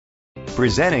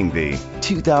Presenting the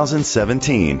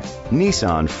 2017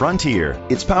 Nissan Frontier.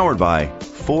 It's powered by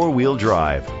four-wheel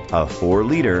drive, a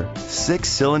 4-liter,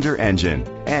 6-cylinder engine,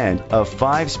 and a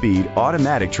 5-speed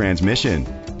automatic transmission.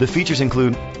 The features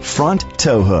include front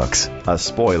tow hooks, a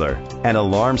spoiler, an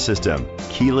alarm system,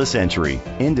 keyless entry,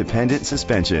 independent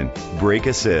suspension, brake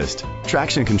assist,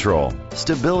 traction control,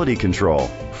 stability control,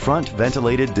 front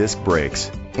ventilated disc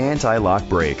brakes, anti-lock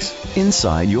brakes.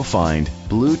 Inside you'll find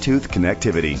Bluetooth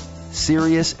connectivity,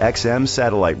 Sirius XM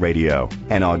satellite radio,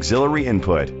 and auxiliary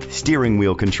input, steering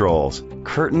wheel controls,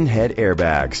 curtain head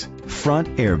airbags,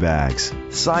 front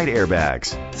airbags,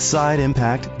 side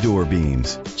impact door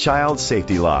beams, child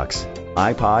safety locks,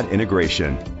 iPod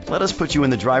integration. Let us put you in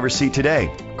the driver's seat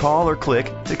today. Call or click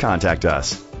to contact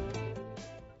us.